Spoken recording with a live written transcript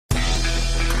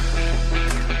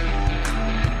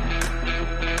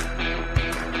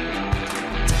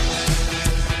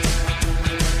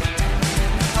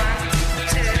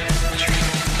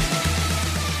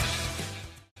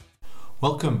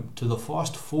Welcome to the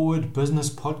Fast Forward Business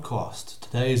Podcast.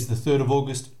 Today is the 3rd of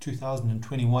August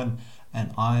 2021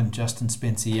 and I am Justin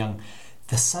Spencer Young.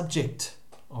 The subject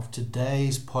of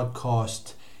today's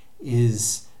podcast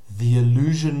is the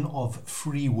illusion of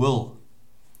free will.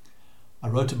 I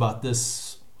wrote about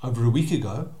this over a week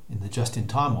ago in the Just in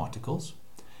Time articles,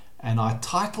 and I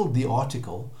titled the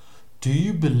article, "Do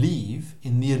you believe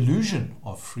in the illusion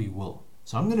of free will?"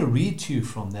 So I'm going to read to you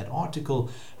from that article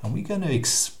and we're going to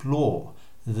explore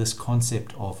this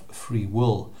concept of free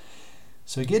will.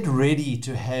 So get ready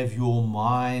to have your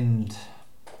mind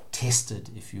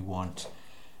tested if you want,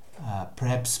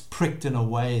 perhaps pricked in a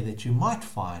way that you might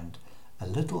find a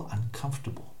little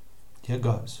uncomfortable. Here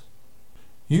goes.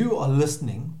 You are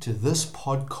listening to this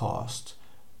podcast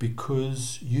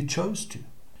because you chose to.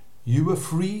 You were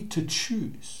free to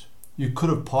choose. You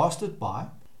could have passed it by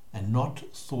and not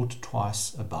thought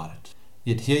twice about it.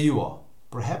 Yet here you are,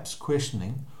 perhaps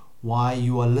questioning why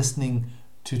you are listening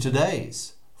to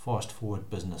today's Fast Forward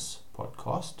Business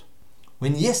Podcast,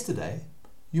 when yesterday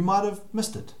you might have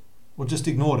missed it, or just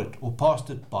ignored it, or passed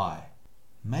it by.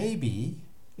 Maybe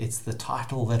it's the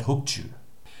title that hooked you.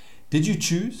 Did you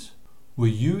choose? Were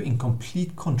you in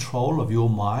complete control of your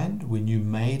mind when you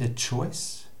made a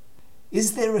choice?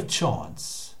 Is there a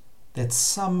chance that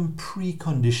some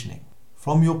preconditioning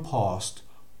from your past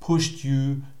pushed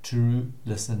you to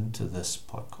listen to this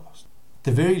podcast? At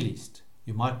the very least,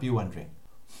 you might be wondering,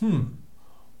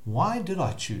 why did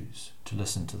I choose to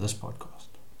listen to this podcast?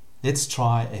 Let's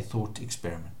try a thought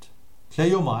experiment. Clear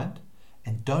your mind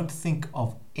and don't think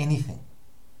of anything.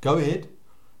 Go ahead,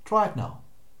 try it now.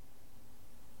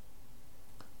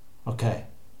 Okay,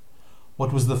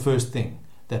 what was the first thing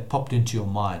that popped into your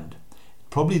mind? It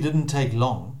probably didn't take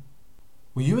long.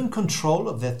 Were you in control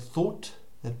of that thought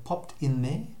that popped in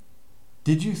there?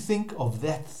 Did you think of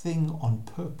that thing on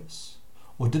purpose?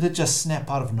 Or did it just snap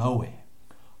out of nowhere?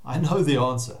 I know the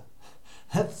answer.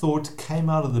 That thought came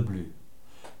out of the blue.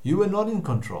 You were not in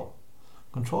control.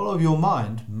 Control of your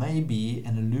mind may be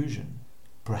an illusion.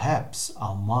 Perhaps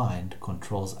our mind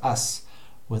controls us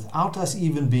without us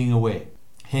even being aware.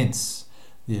 Hence,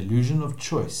 the illusion of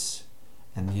choice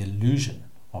and the illusion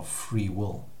of free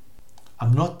will.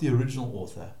 I'm not the original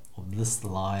author of this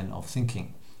line of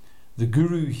thinking. The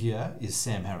guru here is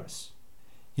Sam Harris.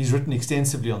 He's written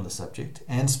extensively on the subject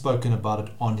and spoken about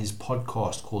it on his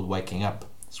podcast called Waking Up.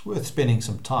 It's worth spending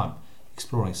some time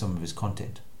exploring some of his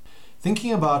content.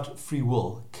 Thinking about free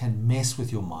will can mess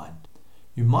with your mind.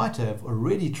 You might have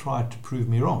already tried to prove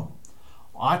me wrong.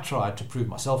 I tried to prove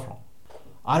myself wrong.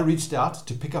 I reached out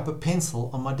to pick up a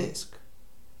pencil on my desk.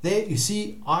 There, you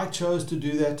see, I chose to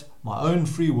do that. My own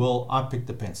free will, I picked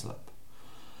the pencil up.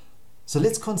 So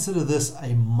let's consider this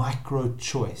a micro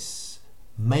choice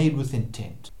made with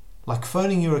intent, like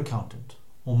phoning your accountant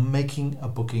or making a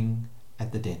booking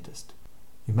at the dentist.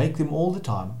 You make them all the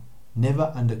time,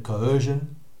 never under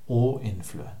coercion or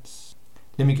influence.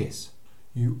 Let me guess,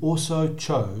 you also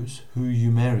chose who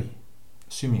you marry,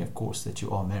 assuming of course that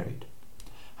you are married.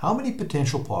 How many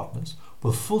potential partners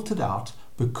were filtered out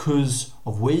because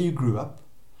of where you grew up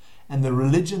and the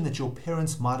religion that your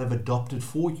parents might have adopted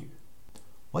for you?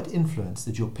 What influence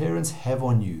did your parents have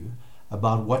on you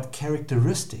about what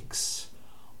characteristics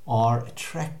are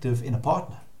attractive in a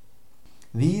partner?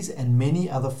 These and many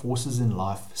other forces in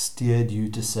life steered you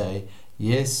to say,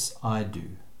 yes, I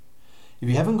do. If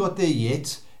you haven't got there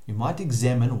yet, you might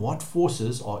examine what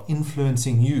forces are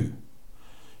influencing you.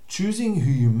 Choosing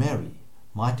who you marry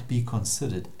might be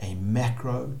considered a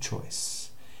macro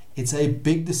choice. It's a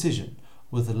big decision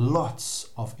with lots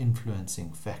of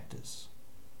influencing factors.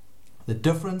 The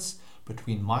difference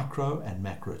between micro and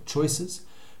macro choices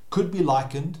could be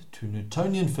likened to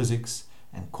Newtonian physics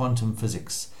and quantum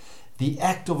physics. The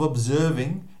act of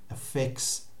observing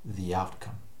affects the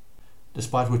outcome.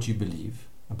 Despite what you believe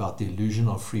about the illusion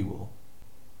of free will,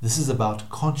 this is about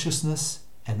consciousness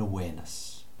and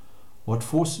awareness. What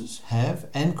forces have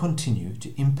and continue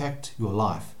to impact your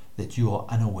life that you are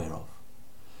unaware of?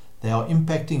 They are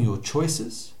impacting your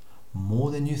choices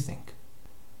more than you think.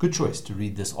 Good choice to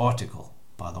read this article,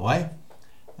 by the way.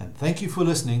 And thank you for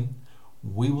listening.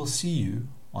 We will see you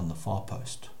on the far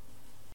post.